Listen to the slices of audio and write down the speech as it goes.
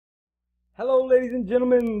Hello, ladies and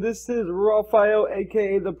gentlemen. This is Raphael,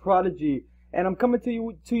 aka The Prodigy, and I'm coming to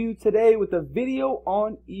you today with a video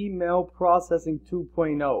on email processing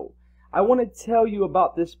 2.0. I want to tell you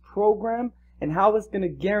about this program and how it's going to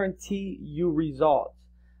guarantee you results.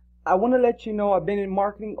 I want to let you know I've been in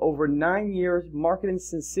marketing over 9 years, marketing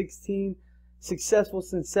since 16, successful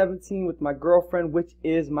since 17 with my girlfriend, which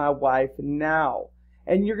is my wife now.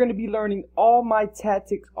 And you're going to be learning all my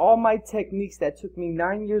tactics, all my techniques that took me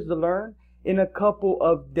 9 years to learn in a couple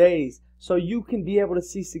of days, so you can be able to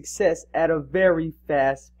see success at a very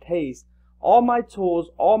fast pace. All my tools,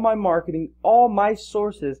 all my marketing, all my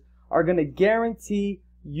sources are going to guarantee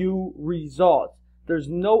you results. There's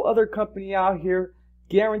no other company out here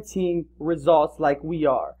guaranteeing results like we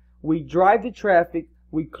are. We drive the traffic,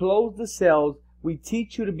 we close the sales, we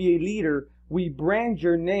teach you to be a leader, we brand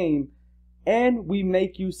your name, and we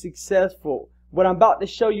make you successful. What I'm about to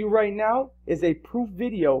show you right now is a proof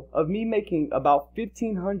video of me making about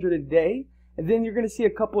 $1,500 a day, and then you're going to see a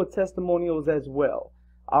couple of testimonials as well.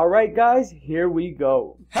 Alright guys, here we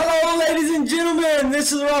go. Hello ladies and gentlemen,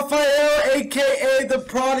 this is Raphael, aka The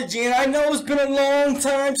Prodigy, and I know it's been a long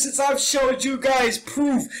time since I've showed you guys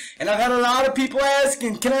proof, and I've had a lot of people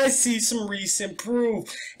asking, can I see some recent proof?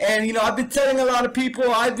 And I've been telling a lot of people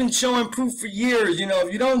I've been showing proof for years.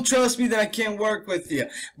 If you don't trust me, then I can't work with you.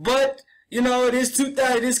 But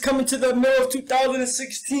it is coming to the middle of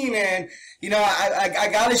 2016, and I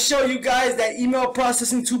gotta show you guys that email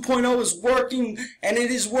processing 2.0 is working, and it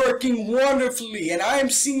is working wonderfully, and I am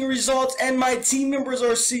seeing results, and my team members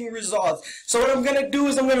are seeing results. So what I'm gonna do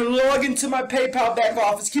is I'm gonna log into my PayPal back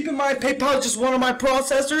office. Keep in mind, PayPal is just one of my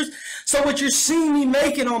processors. So what you're seeing me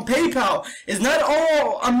making on PayPal is not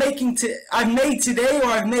all I've made today or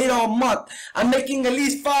I've made all month. I'm making at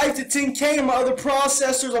least 5 to 10K in my other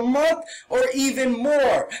processors a month, or even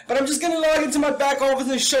more. But I'm just gonna log into my back office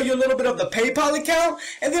and show you a little bit of the PayPal account,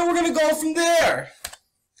 and then we're gonna go from there.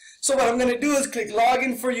 So what I'm gonna do is click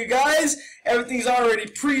login for you guys. Everything's already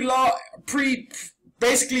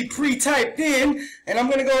basically pre-typed in, and I'm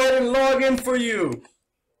gonna go ahead and log in for you.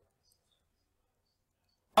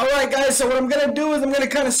 Alright guys, so what I'm gonna do is I'm gonna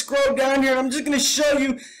kind of scroll down here. I'm just gonna show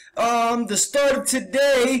you the start of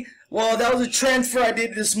today. Well, that was a transfer I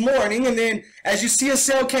did this morning, and then as you see, a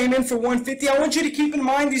sale came in for $150. I want you to keep in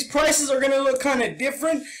mind these prices are going to look kind of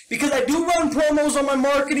different because I do run promos on my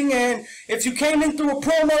marketing, and if you came in through a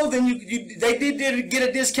promo, then they did get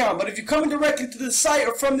a discount. But if you come directly to the site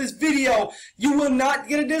or from this video, you will not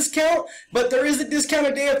get a discount, but there is a discount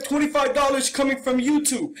a day of $25 coming from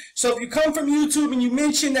YouTube. So if you come from YouTube and you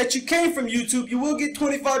mention that you came from YouTube, you will get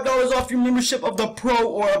 $25 off your membership of the Pro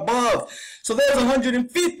or above. So there's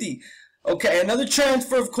 150. Okay, another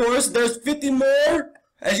transfer, of course. There's 50 more.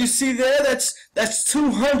 As you see there, that's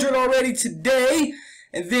 200 already today.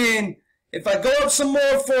 And then if I go up some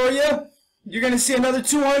more for you, you're going to see another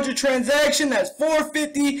 200 transaction. That's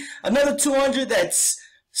 450. Another 200, that's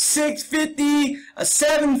 650. A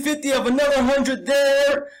 750 of another 100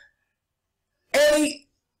 there.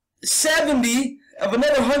 870 of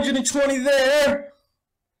another 120 there.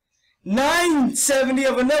 970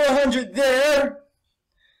 of another 100 there.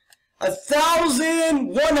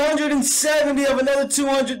 1,170 of another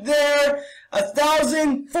 200 there.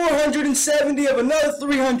 1,470 of another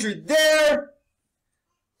 300 there.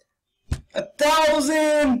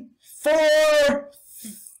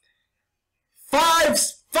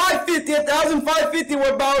 1,550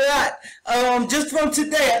 we're about at. Just from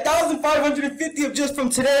today, 1,550 of just from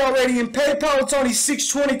today already in PayPal. It's only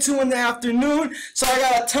 6:22 in the afternoon, so I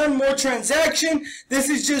got a ton more transaction. This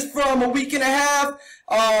is just from a week and a half.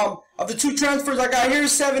 Of the two transfers I got here,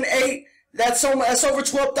 7, 8. That's over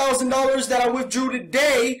 $12,000 that I withdrew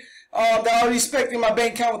today. That I already expect in my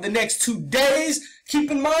bank account in the next 2 days.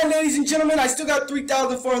 Keep in mind, ladies and gentlemen, I still got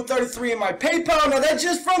 $3,433 in my PayPal. Now that's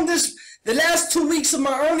just from the last 2 weeks of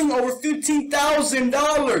my earning over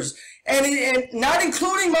 $15,000. And not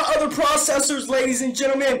including my other processors, ladies and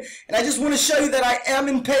gentlemen. And I just want to show you that I am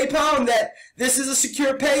in PayPal and that this is a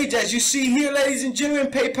secure page. As you see here, ladies and gentlemen,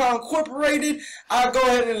 PayPal Incorporated. I'll go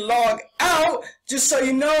ahead and log out just so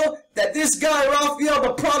you know that this guy, Raphael,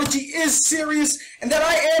 the Prodigy, is serious and that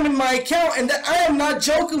I am in my account and that I am not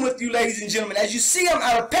joking with you, ladies and gentlemen. As you see, I'm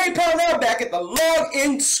out of PayPal now, back at the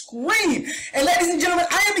login screen. And ladies and gentlemen,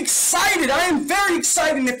 I am excited. I am very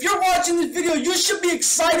excited. And if you're watching this video, you should be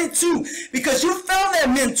excited too, because you found that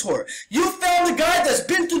mentor. You found the guy that's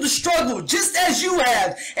been through the struggle just as you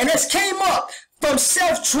have and has came up from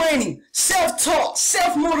self-training, self-taught,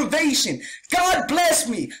 self-motivation. God bless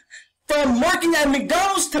me. From working at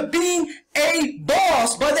McDonald's to being a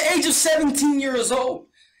boss by the age of 17 years old.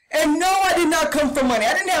 And no, I did not come for money.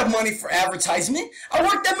 I didn't have money for advertisement. I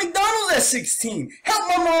worked at McDonald's at 16. Helped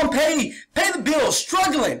my mom pay the bills,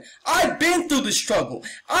 struggling. I've been through the struggle.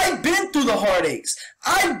 I've been through the heartaches.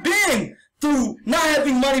 I've been through not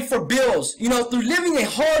having money for bills, through living a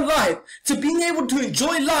hard life, to being able to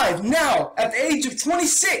enjoy life now at the age of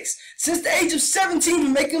 26. Since the age of 17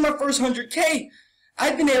 and making my first 100K,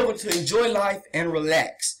 I've been able to enjoy life and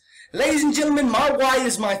relax. Ladies and gentlemen, my why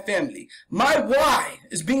is my family. My why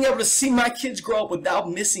is being able to see my kids grow up without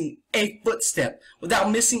missing a footstep, without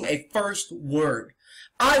missing a first word.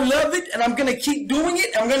 I love it, and I'm going to keep doing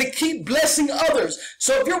it. I'm going to keep blessing others.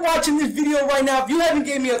 So if you're watching this video right now, if you haven't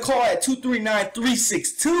gave me a call at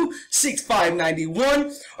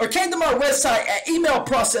 239-362-6591 or came to my website at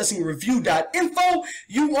emailprocessingreview.info,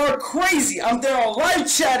 you are crazy. I'm there on live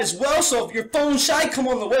chat as well. So if you're phone shy, come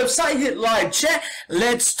on the website, hit live chat.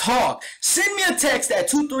 Let's talk. Send me a text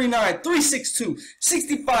at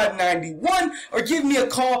 239-362-6591 or give me a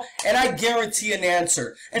call, and I guarantee an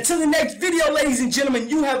answer. Until the next video, ladies and gentlemen,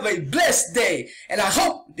 you have a blessed day, and I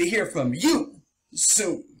hope to hear from you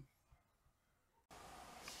soon.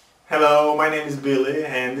 Hello, my name is Billy,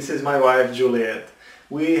 and this is my wife Juliet.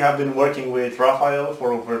 We have been working with Rafael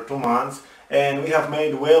for over 2 months, and we have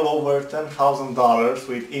made well over $10,000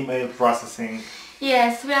 with email processing.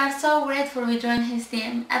 Yes, we are so grateful we joined his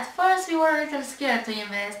team. At first we were a little scared to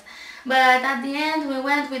invest, but at the end we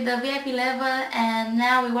went with the VIP level, and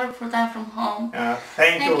now we work full-time from home.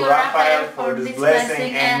 Thank you, Rafael, for this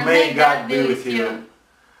blessing, and may God be with you.